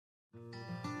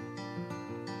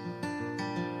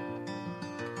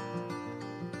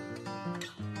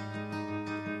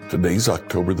Today's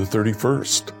October the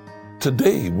 31st.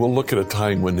 Today we'll look at a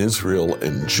time when Israel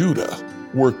and Judah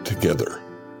worked together.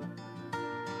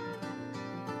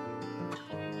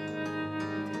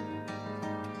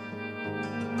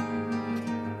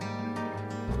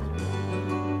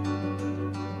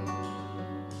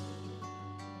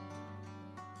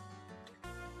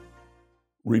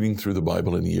 Reading through the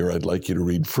Bible in a year, I'd like you to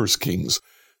read 1 Kings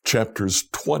chapters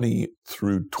 20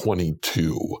 through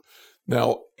 22.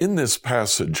 Now, in this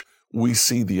passage, we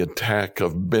see the attack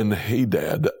of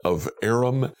Ben-Hadad of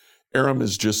Aram. Aram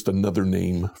is just another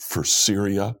name for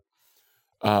Syria.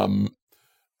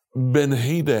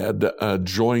 Ben-Hadad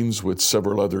joins with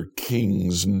several other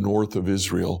kings north of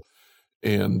Israel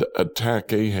and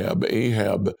attack Ahab.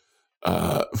 Ahab,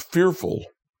 fearful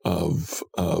of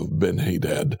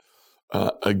Ben-Hadad,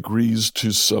 agrees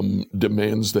to some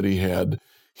demands that he had.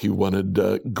 He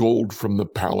wanted gold from the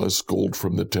palace, gold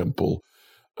from the temple.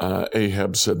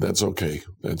 Ahab said, that's okay.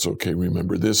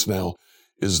 Remember, this now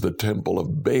is the temple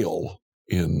of Baal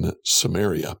in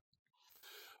Samaria.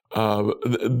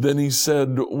 Then he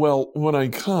said, well, when I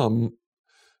come,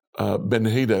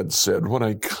 Ben-Hadad said, when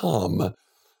I come,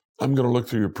 I'm going to look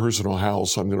through your personal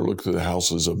house. I'm going to look through the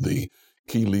houses of the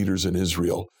key leaders in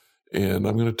Israel, and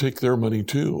I'm going to take their money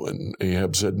too. And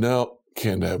Ahab said, no,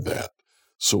 can't have that.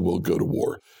 So we'll go to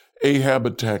war. Ahab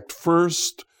attacked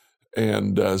first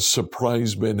and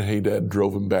surprised Ben-Hadad,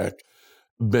 drove him back.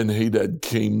 Ben-Hadad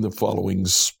came the following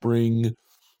spring,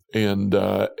 and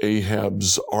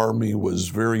Ahab's army was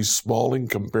very small in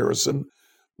comparison,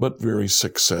 but very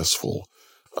successful.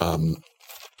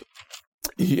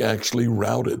 He actually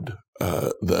routed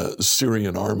the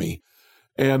Syrian army.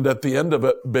 And at the end of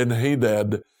it,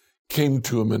 Ben-Hadad came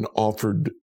to him and offered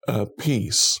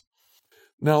peace.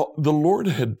 Now, the Lord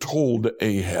had told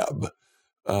Ahab,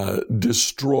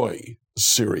 destroy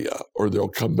Syria, or they'll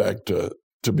come back to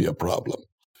be a problem.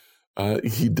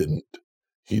 He didn't.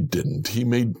 He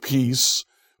made peace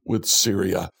with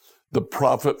Syria. The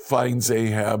prophet finds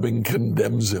Ahab and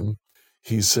condemns him.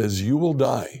 He says, you will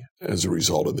die as a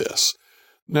result of this.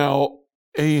 Now,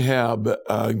 Ahab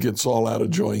gets all out of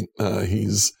joint.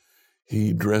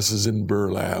 He dresses in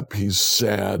burlap. He's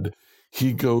sad.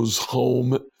 He goes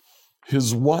home.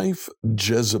 His wife,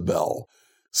 Jezebel,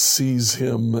 sees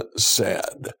him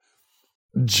sad.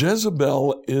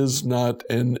 Jezebel is not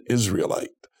an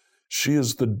Israelite. She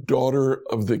is the daughter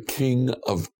of the king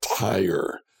of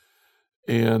Tyre.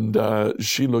 And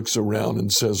she looks around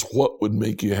and says, what would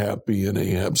make you happy? And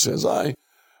Ahab says, I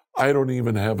don't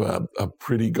even have a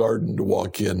pretty garden to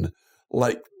walk in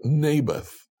like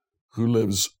Naboth, who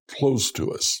lives close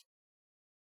to us.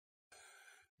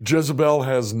 Jezebel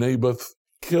has Naboth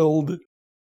killed.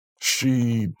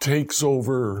 She takes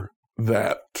over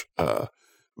that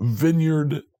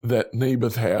vineyard that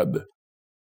Naboth had.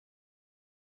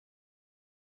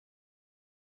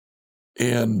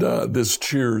 And this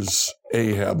cheers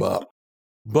Ahab up.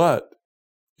 But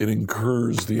it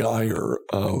incurs the ire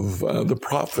of the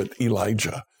prophet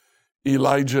Elijah.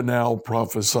 Elijah now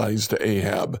prophesies to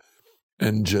Ahab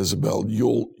and Jezebel,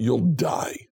 you'll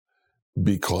die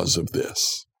because of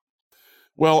this.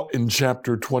 Well, in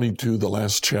chapter 22, the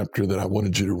last chapter that I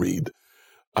wanted you to read,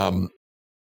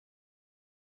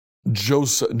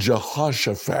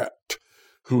 Jehoshaphat,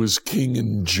 who is king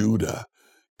in Judah,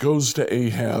 goes to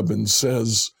Ahab and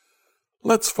says,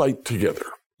 let's fight together.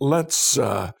 Let's,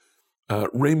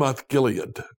 Ramoth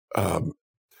Gilead,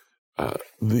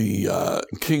 the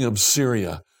king of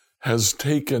Syria, has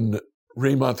taken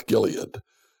Ramoth Gilead.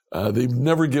 They've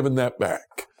never given that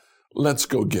back. Let's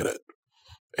go get it.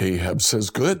 Ahab says,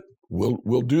 good,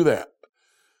 we'll do that.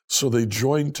 So they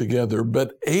join together,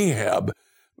 but Ahab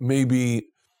may be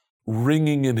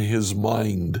ringing in his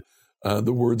mind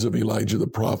the words of Elijah the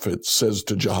prophet, says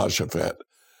to Jehoshaphat,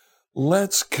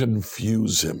 let's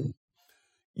confuse him.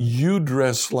 You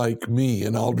dress like me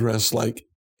and I'll dress like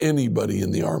anybody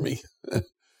in the army.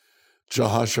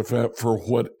 Jehoshaphat, for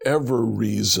whatever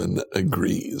reason,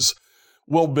 agrees.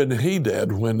 Well,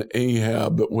 Ben-Hadad, when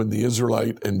the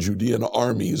Israelite and Judean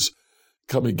armies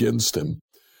come against him,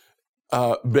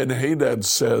 Ben-Hadad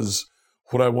says,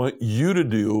 what I want you to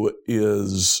do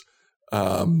is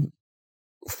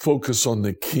focus on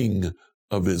the king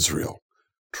of Israel.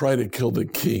 Try to kill the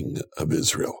king of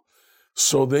Israel.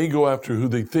 So they go after who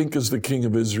they think is the king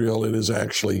of Israel. It is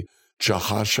actually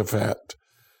Jehoshaphat.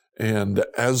 And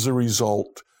as a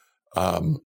result,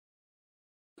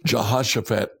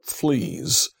 Jehoshaphat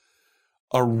flees.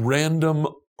 A random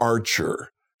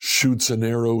archer shoots an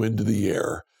arrow into the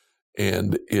air,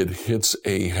 and it hits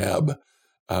Ahab,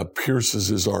 pierces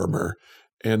his armor,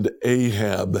 and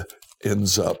Ahab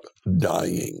ends up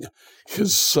dying.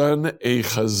 His son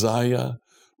Ahaziah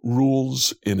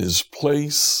rules in his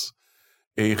place.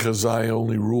 Ahaziah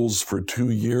only rules for 2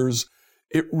 years.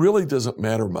 It really doesn't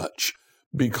matter much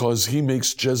because he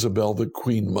makes Jezebel the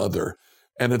queen mother.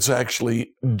 And it's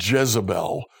actually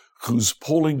Jezebel who's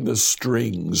pulling the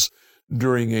strings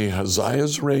during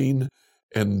Ahaziah's reign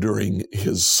and during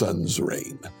his son's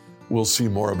reign. We'll see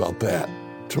more about that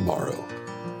tomorrow.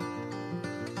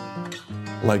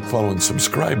 Like, follow, and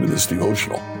subscribe to this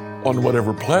devotional on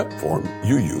whatever platform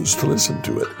you use to listen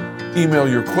to it. Email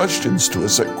your questions to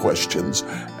us at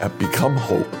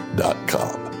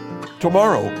questions@becomehope.com.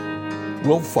 Tomorrow,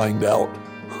 we'll find out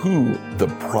who the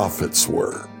prophets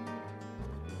were.